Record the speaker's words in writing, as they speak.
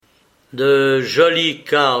de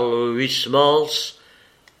Joris-Karl Huysmans,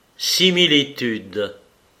 Similitudes.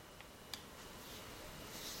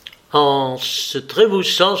 En se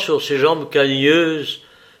trémoussant sur ses jambes cagneuses,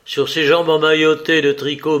 sur ses jambes emmaillotées de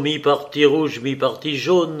tricot mi-partie rouge, mi-partie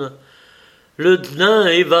jaune, le nain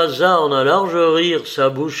évasa en un large rire sa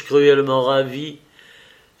bouche cruellement ravie,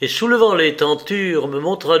 et soulevant les tentures, me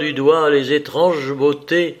montra du doigt les étranges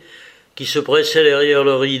beautés qui se pressaient derrière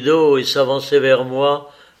le rideau et s'avançaient vers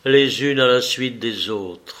moi, les unes à la suite des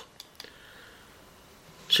autres.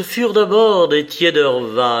 Ce furent d'abord des tiédeurs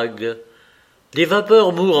vagues, des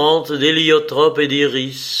vapeurs mourantes d'héliotropes et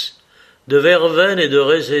d'iris, de verveine et de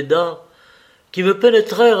réséda, qui me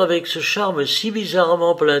pénétrèrent avec ce charme si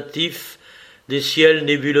bizarrement plaintif des ciels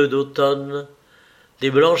nébuleux d'automne, des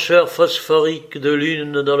blancheurs phosphoriques de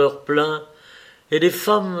lune dans leur plein, et des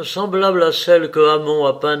femmes semblables à celles que Hamon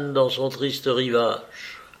a peintes dans son triste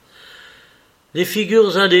rivage. Des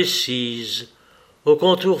figures indécises, aux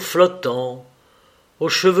contours flottants, aux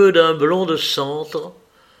cheveux d'un blond de centre,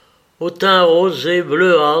 au teint rosé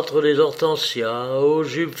bleuâtre des hortensias, aux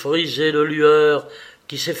jupes frisées de lueurs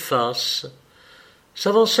qui s'effacent,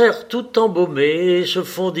 s'avancèrent toutes embaumées et se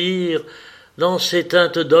fondirent dans ces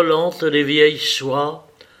teintes dolentes des vieilles soies,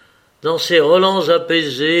 dans ces relents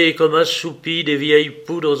apaisés et comme assoupis des vieilles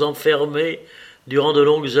poudres enfermées durant de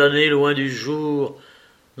longues années loin du jour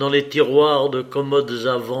dans les tiroirs de commodes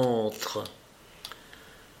à ventre.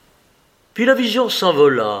 Puis la vision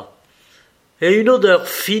s'envola, et une odeur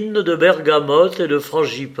fine de bergamote et de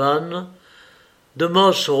frangipane, de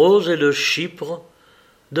mosse rose et de chypre,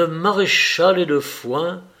 de maréchal et de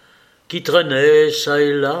foin, qui traînait çà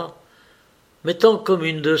et là, mettant comme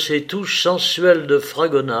une de ces touches sensuelles de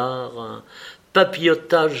fragonard, un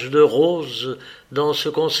papillotage de rose dans ce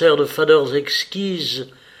concert de fadeurs exquises,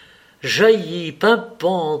 jaillie,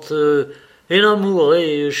 pimpante,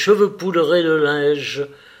 énamourée, cheveux poudrés de linge,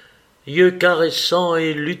 yeux caressants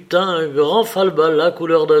et lutins, grand falbala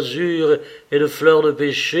couleur d'azur et de fleurs de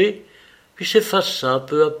pêcher, puis s'effaça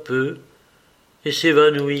peu à peu et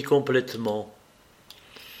s'évanouit complètement.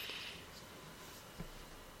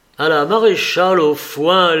 À la maréchale, au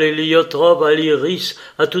foin, à l'héliotrope, à l'iris,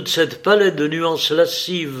 à toute cette palette de nuances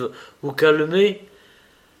lascives ou calmées,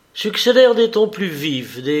 succédèrent des tons plus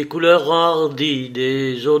vifs, des couleurs enhardies,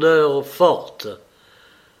 des odeurs fortes.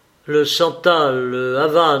 Le santal, le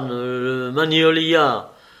havane, le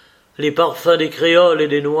magnolia, les parfums des créoles et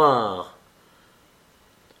des noirs.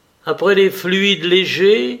 Après les fluides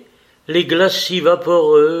légers, les glacis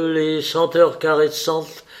vaporeux, les senteurs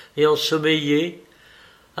caressantes et ensommeillées,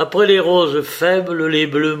 après les roses faibles, les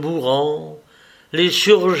bleus mourants, les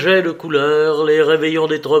surjets de couleurs, les réveillons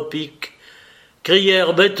des tropiques,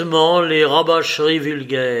 crièrent bêtement les rabâcheries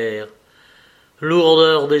vulgaires.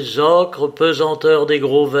 Lourdeur des ocres, pesanteur des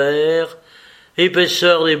gros verts,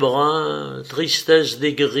 épaisseur des bruns, tristesse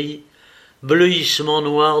des gris, bleuissement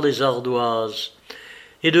noir des ardoises,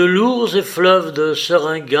 et de lourds effluves de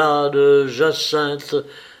seringas, de jacinthes,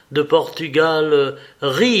 de Portugal,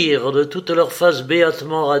 rirent de toutes leurs faces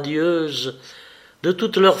béatement radieuses, de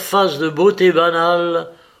toutes leurs faces de beauté banale,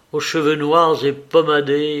 aux cheveux noirs et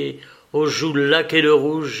pommadés, aux joues laquées de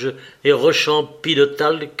rouge et rechampis de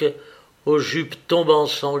talc, aux jupes tombant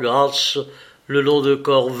sans grâce, le long de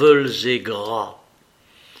corps veuls et gras.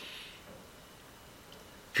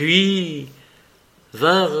 Puis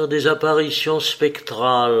vinrent des apparitions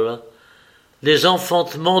spectrales, des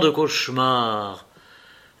enfantements de cauchemars,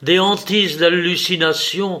 des hantises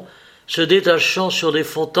d'hallucinations se détachant sur des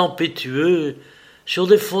fonds tempétueux, sur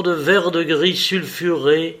des fonds de vert de gris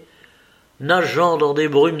sulfuré, nageant dans des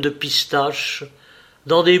brumes de pistache,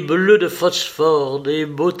 dans des bleus de phosphore, des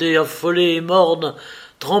beautés affolées et mornes,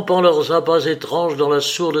 trempant leurs appâts étranges dans la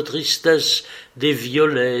sourde tristesse des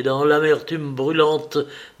violets, dans l'amertume brûlante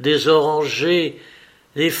des orangers,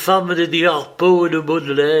 des femmes d'Edgar Poe et de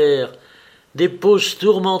Baudelaire, des poses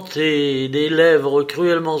tourmentées, des lèvres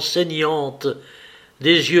cruellement saignantes,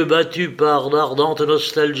 des yeux battus par d'ardentes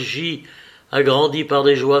nostalgies, agrandis par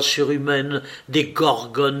des joies surhumaines, des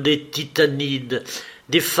gorgones, des titanides,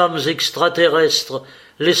 des femmes extraterrestres,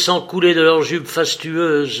 laissant couler de leurs jupes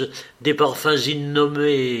fastueuses des parfums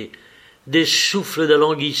innommés, des souffles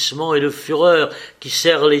d'alanguissement et de fureur qui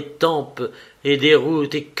serrent les tempes et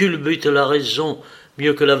déroutent et culbutent la raison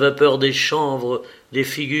mieux que la vapeur des chanvres des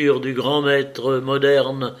figures du grand maître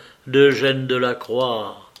moderne d'Eugène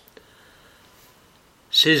Delacroix.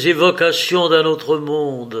 Ces évocations d'un autre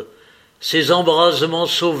monde, ces embrasements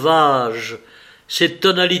sauvages, ces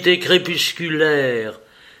tonalités crépusculaires,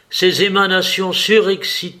 ces émanations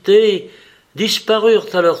surexcitées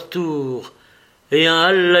disparurent à leur tour et un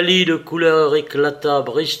hallali de couleurs éclata,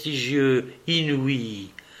 prestigieux, inouï.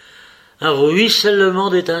 Un ruissellement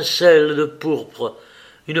d'étincelles de pourpre,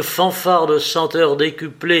 une fanfare de senteurs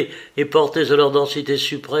décuplées et portées à leur densité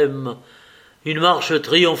suprême, une marche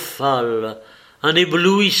triomphale, un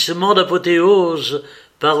éblouissement d'apothéose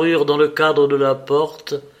parurent dans le cadre de la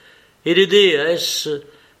porte, et les déesses,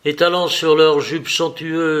 étalant sur leurs jupes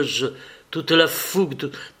somptueuses toute la fougue,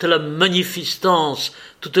 toute la magnificence,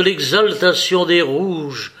 toute l'exaltation des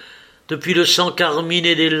rouges, depuis le sang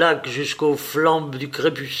carminé des lacs jusqu'aux flammes du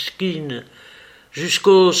crépuscule,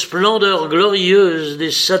 jusqu'aux splendeurs glorieuses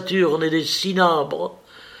des Saturnes et des Cynabres,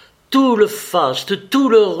 tout le faste, tout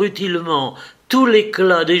le rutilement, tout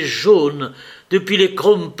l'éclat des jaunes, depuis les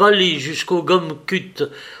chromes pâlis jusqu'aux gommes cutes,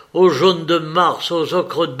 aux jaunes de Mars, aux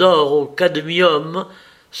ocres d'or, au cadmium,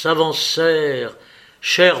 s'avancèrent,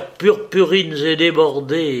 chairs purpurines et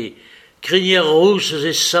débordées, crinières rousses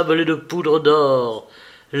et sablées de poudre d'or,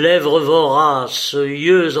 lèvres voraces,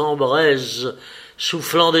 yeux en braise,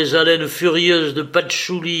 soufflant des haleines furieuses de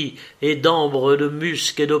patchouli et d'ambre, de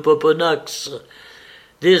musc et de poponax,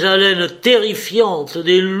 des haleines terrifiantes,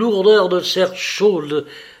 des lourdeurs de serre chaude,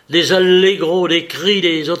 des allégros, des cris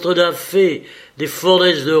des autodafés, des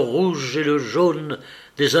fournaises de rouge et de jaune,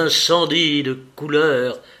 des incendies de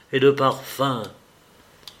couleurs et de parfums.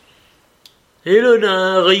 Et le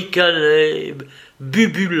nain ricanait,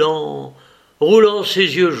 bubulant, roulant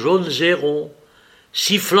ses yeux jaunes et ronds,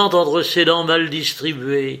 sifflant entre ses dents mal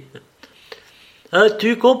distribuées.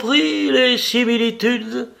 As-tu compris les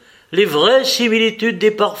similitudes, les vraies similitudes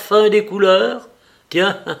des parfums et des couleurs?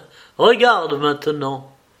 Tiens, regarde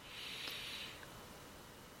maintenant.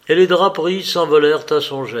 Et les draperies s'envolèrent à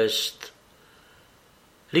son geste.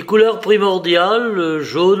 Les couleurs primordiales, le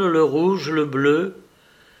jaune, le rouge, le bleu,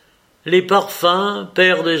 les parfums,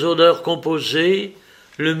 pères des odeurs composées,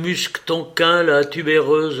 le musc tonquin, la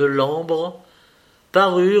tubéreuse l'ambre,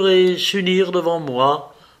 parurent et s'unirent devant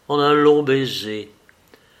moi en un long baiser.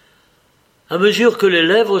 À mesure que les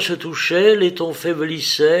lèvres se touchaient, les tons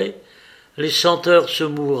faiblissaient, les senteurs se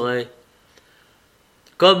mouraient.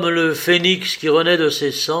 Comme le phénix qui renaît de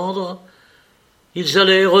ses cendres, ils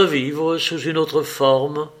allaient revivre sous une autre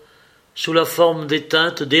forme, sous la forme des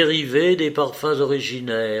teintes dérivées des parfums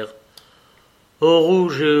originaires. Au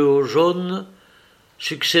rouge et au jaune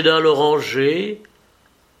succéda l'oranger,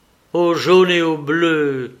 au jaune et au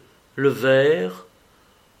bleu le vert,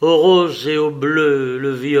 au rose et au bleu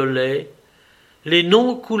le violet, les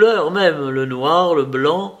non-couleurs même, le noir, le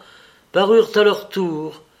blanc, parurent à leur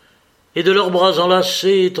tour, et de leurs bras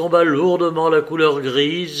enlacés tomba lourdement la couleur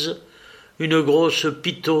grise, une grosse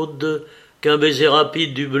pitaude qu'un baiser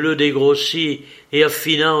rapide du bleu dégrossit et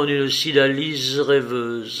affina en une cydalise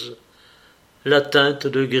rêveuse, la teinte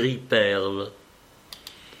de gris perle.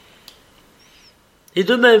 Et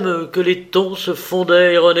de même que les tons se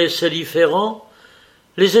fondaient et renaissaient différents,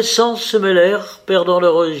 les essences se mêlèrent, perdant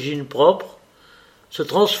leur origine propre, se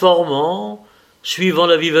transformant, suivant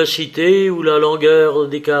la vivacité ou la langueur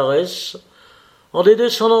des caresses, en des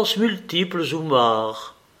descendances multiples ou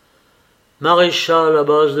mares. Maréchal à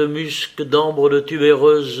base de musc, d'ambre, de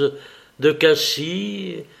tubéreuse, de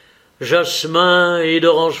cassis, jasmin et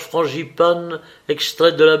d'orange frangipane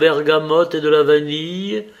extraites de la bergamote et de la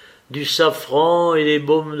vanille, du safran et des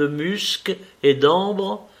baumes de musc et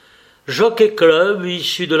d'ambre, jockey club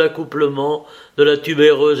issu de l'accouplement de la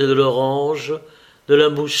tubéreuse et de l'orange, de la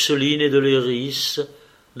mousseline et de l'iris,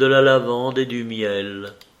 de la lavande et du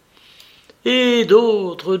miel. Et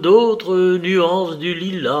d'autres nuances du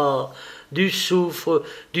lilas, du soufre,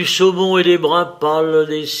 du saumon et des brins pâles,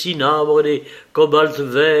 des cinabres et des cobaltes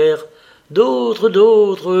verts, d'autres,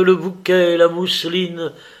 le bouquet, la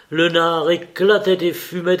mousseline, le nard éclatait et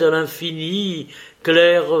fumait à l'infini,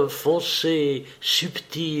 claire, foncée,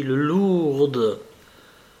 subtile, lourde.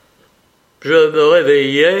 Je me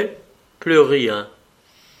réveillais, plus rien.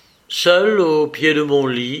 Seul au pied de mon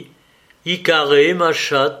lit, Icaré, ma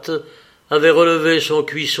chatte, avait relevé son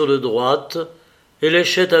cuisseau de droite et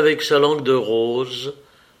léchait avec sa langue de rose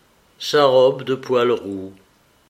sa robe de poils roux.